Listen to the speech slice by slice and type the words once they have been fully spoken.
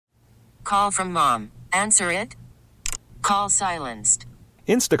call from mom. Answer it. Call silenced.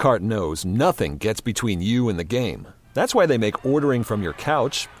 Instacart knows nothing gets between you and the game. That's why they make ordering from your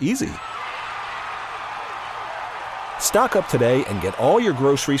couch easy. Stock up today and get all your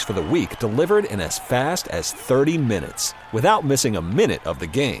groceries for the week delivered in as fast as 30 minutes without missing a minute of the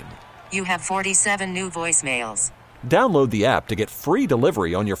game. You have 47 new voicemails. Download the app to get free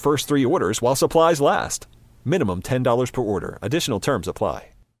delivery on your first 3 orders while supplies last. Minimum $10 per order. Additional terms apply.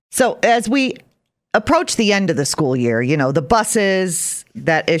 So as we approach the end of the school year, you know, the buses,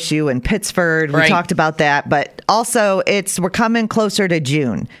 that issue in Pittsford, we talked about that, but also we're coming closer to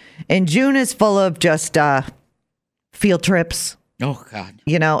June. And June is full of just field trips. Oh, God.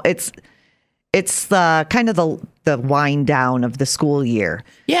 You know, it's kind of the wind down of the school year.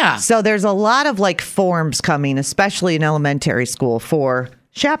 Yeah. So there's a lot of like forms coming, especially in elementary school, for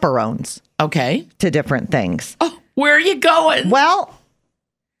chaperones. Okay. To different things. Oh, where are you going? Well,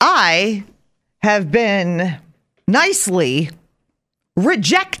 I have been nicely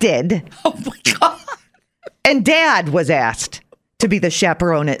rejected. Oh, my God. And Dad was asked to be the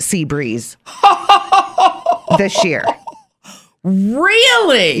chaperone at Seabreeze this year.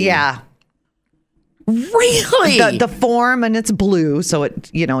 Really? Yeah. Really? The form, and it's blue, so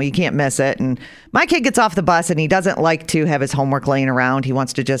you can't miss it. And my kid gets off the bus and he doesn't like to have his homework laying around. He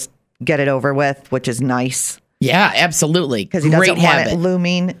wants to just get it over with, which is nice. Yeah, absolutely. Because he doesn't want it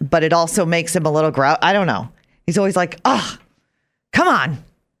looming, but it also makes him a little I don't know. He's always like, oh, come on.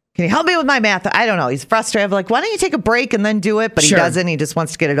 Can you help me with my math? I don't know. He's frustrated. I'm like, why don't you take a break and then do it? But he doesn't. He just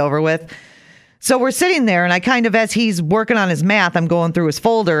wants to get it over with. So we're sitting there, and I kind of, as he's working on his math, I'm going through his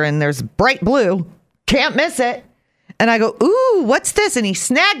folder, and there's bright blue. Can't miss it. And I go, ooh, what's this? And he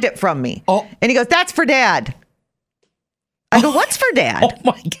snagged it from me. Oh. And he goes, that's for Dad. I go, what's for Dad? Oh,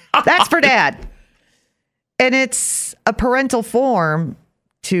 my God. That's for Dad. And it's a parental form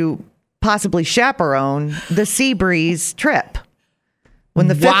to possibly chaperone the Seabreeze trip. When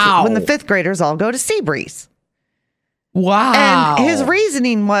the fifth graders all go to Seabreeze. Wow. And his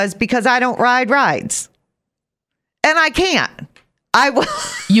reasoning was because I don't ride rides. And I can't.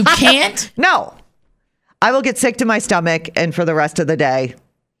 You can't? No. I will get sick to my stomach and for the rest of the day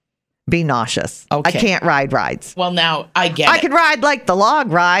be nauseous. Okay. I can't ride rides. Well, now I get it. I could ride like the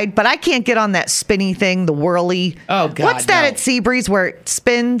log ride, but I can't get on that spinny thing, the whirly. Oh, God. What's that at Seabreeze where it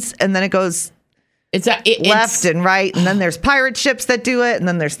spins and then it goes left and right, and then there's pirate ships that do it, and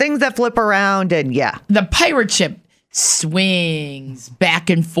then there's things that flip around, and yeah. The pirate ship swings back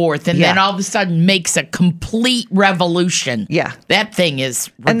and forth, and then all of a sudden makes a complete revolution. Yeah. That thing is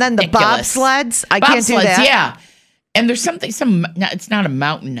ridiculous. And then the bobsleds, I can't do that. Yeah. And there's it's not a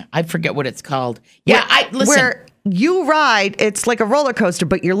mountain. I forget what it's called. Yeah, listen. Where you ride, it's like a roller coaster,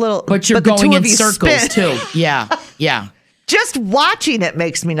 but you're little. But you're going in circles, too. Yeah, yeah. Just watching it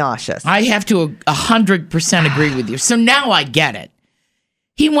makes me nauseous. I have to 100% agree with you. So now I get it.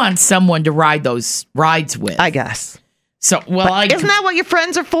 He wants someone to ride those rides with. I guess. So, isn't that what your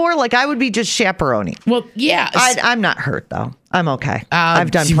friends are for? Like, I would be just chaperoning. Well, yeah. I'm not hurt, though. I'm okay.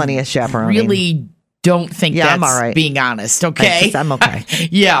 I've done plenty of chaperoning. Really don't think that's I'm all right. being honest, okay? I'm okay.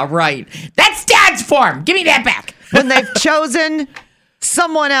 Yeah, right. That's Dad's form. Give me that back. When they've chosen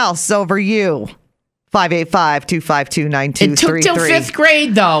someone else over you. 585-252-9233. It took till 5th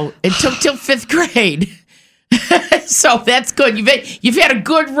grade, though. It took till 5th grade. So that's good. You've had a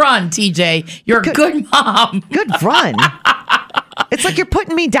good run, TJ. You're a good mom. Good run. It's like you're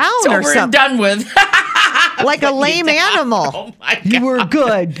putting me down so or we're something. Done with. Like a lame animal. Oh my God. You were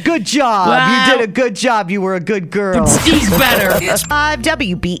good. Good job. Wow. You did a good job. You were a good girl. But Steve's better. 5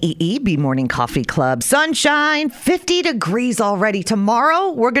 WBEE, B Morning Coffee Club. Sunshine, 50 degrees already.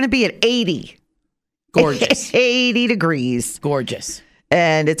 Tomorrow, we're going to be at 80. Gorgeous. 80 degrees. Gorgeous.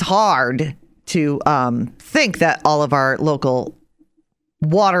 And it's hard to think that all of our local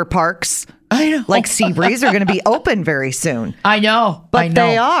water parks, I know, like Seabreeze, are going to be open very soon. I know. But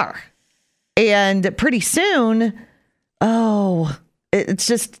they are. And pretty soon, it's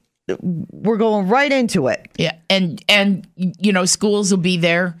just, we're going right into it. Yeah. And schools will be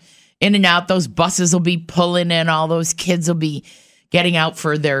there in and out. Those buses will be pulling in. All those kids will be getting out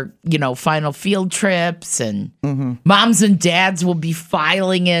for their, final field trips, and moms and dads will be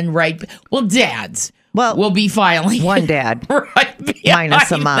filing in right. Well, dads will be filing. One dad, right minus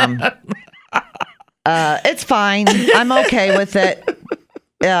a mom. It's fine. I'm okay with it.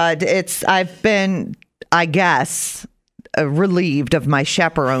 I've been, I guess, relieved of my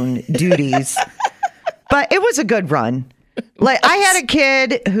chaperone duties, but it was a good run. Like, I had a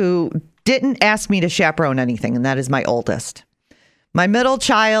kid who didn't ask me to chaperone anything, and that is my oldest. My middle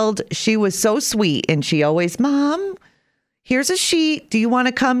child, she was so sweet, and she always, Mom, here's a sheet. Do you want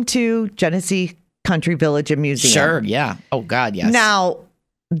to come to Genesee Country Village and Museum? Sure, yeah. Oh, God, yes. Now,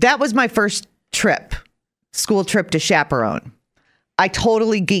 that was my first trip, school trip to Chaperone. I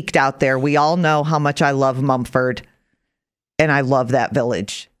totally geeked out there. We all know how much I love Mumford, and I love that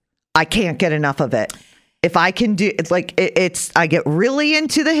village. I can't get enough of it. If I can do, it's like, I get really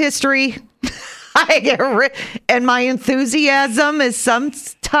into the history. And my enthusiasm is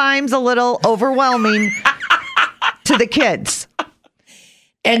sometimes a little overwhelming to the kids.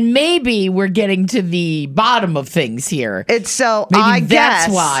 And maybe we're getting to the bottom of things here. It's so maybe I guess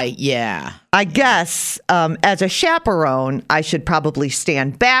that's why. Yeah. I guess as a chaperone, I should probably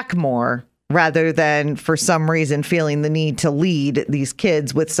stand back more rather than for some reason feeling the need to lead these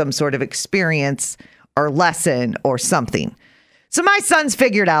kids with some sort of experience or lesson or something. So my son's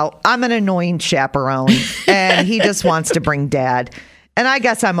figured out I'm an annoying chaperone and he just wants to bring dad. And I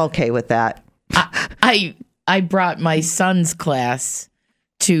guess I'm okay with that. I brought my son's class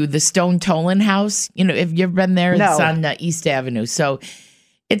to the Stone Tolan House. You know, if you've been there, No. it's on East Avenue. So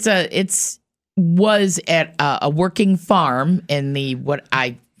was at a working farm in the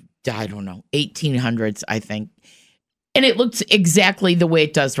I don't know, 1800s, I think. And it looks exactly the way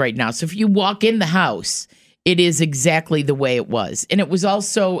it does right now. So if you walk in the house, it is exactly the way it was. And it was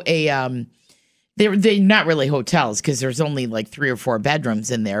also they're not really hotels because there's only like 3 or 4 bedrooms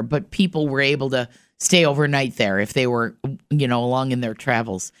in there, but people were able to stay overnight there if they were, along in their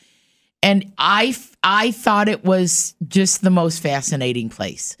travels. And I thought it was just the most fascinating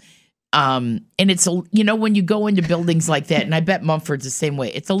place. And it's, when you go into buildings like that, and I bet Mumford's the same way,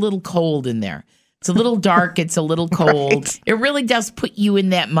 it's a little cold in there. It's a little dark. It's a little cold. Right. It really does put you in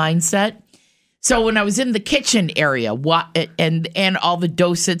that mindset. So when I was in the kitchen area, and all the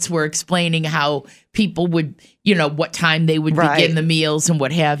docents were explaining how people would, what time they would begin the meals and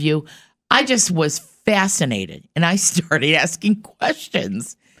what have you, I just was fascinated. And I started asking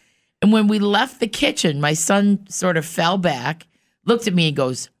questions. And when we left the kitchen, my son sort of fell back, looked at me and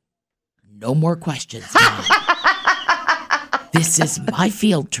goes, "No more questions, Mom. This is my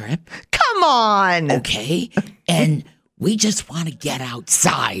field trip. Come on. Okay? And we just want to get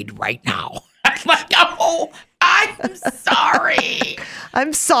outside right now." I'm like, "Oh, I'm sorry.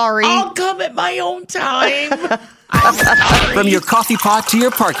 I'm sorry. I'll come at my own time. I'm sorry." From your coffee pot to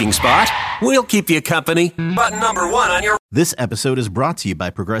your parking spot, we'll keep you company. But number 1 on your... This episode is brought to you by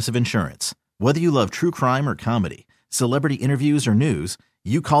Progressive Insurance. Whether you love true crime or comedy, celebrity interviews or news,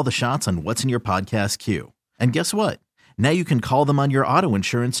 you call the shots on what's in your podcast queue. And guess what? Now you can call them on your auto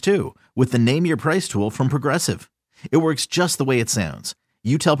insurance too with the Name Your Price tool from Progressive. It works just the way it sounds.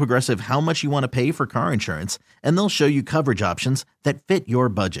 You tell Progressive how much you want to pay for car insurance, and they'll show you coverage options that fit your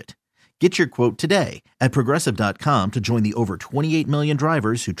budget. Get your quote today at Progressive.com to join the over 28 million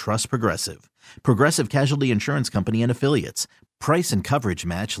drivers who trust Progressive. Progressive Casualty Insurance Company and Affiliates. Price and coverage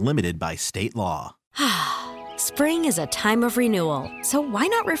match limited by state law. Spring is a time of renewal, so why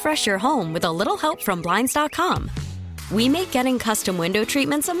not refresh your home with a little help from Blinds.com? We make getting custom window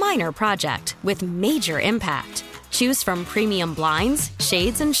treatments a minor project with major impact. Choose from premium blinds,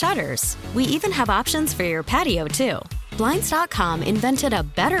 shades, and shutters. We even have options for your patio, too. Blinds.com invented a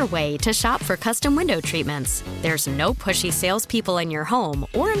better way to shop for custom window treatments. There's no pushy salespeople in your home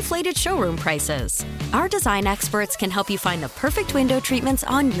or inflated showroom prices. Our design experts can help you find the perfect window treatments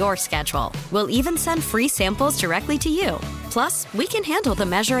on your schedule. We'll even send free samples directly to you. Plus, we can handle the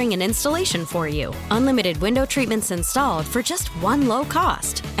measuring and installation for you. Unlimited window treatments installed for just one low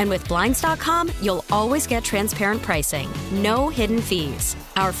cost. And with Blinds.com, you'll always get transparent pricing. No hidden fees.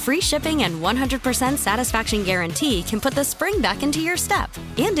 Our free shipping and 100% satisfaction guarantee can put the spring back into your step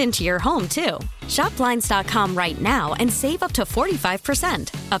and into your home, too. Shop Blinds.com right now and save up to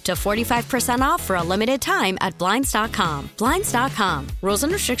 45%. Up to 45% off for a limited time at Blinds.com. Blinds.com. Rules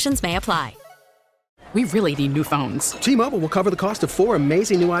and restrictions may apply. We really need new phones. T-Mobile will cover the cost of 4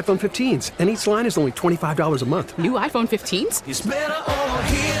 amazing new iPhone 15s, and each line is only $25 a month. New iPhone 15s? It's better over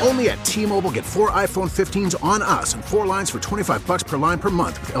here. Only at T-Mobile, get 4 iPhone 15s on us and 4 lines for $25 per line per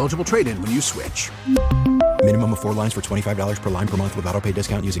month with eligible trade-in when you switch. Minimum of 4 lines for $25 per line per month with autopay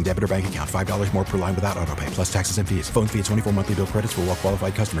discount using debit or bank account. $5 more per line without autopay, plus taxes and fees. Phone fee at 24 monthly bill credits for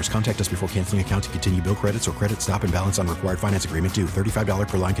well-qualified customers. Contact us before canceling account to continue bill credits or credit stop and balance on required finance agreement due. $35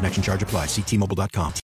 per line connection charge applies. See T-Mobile.com.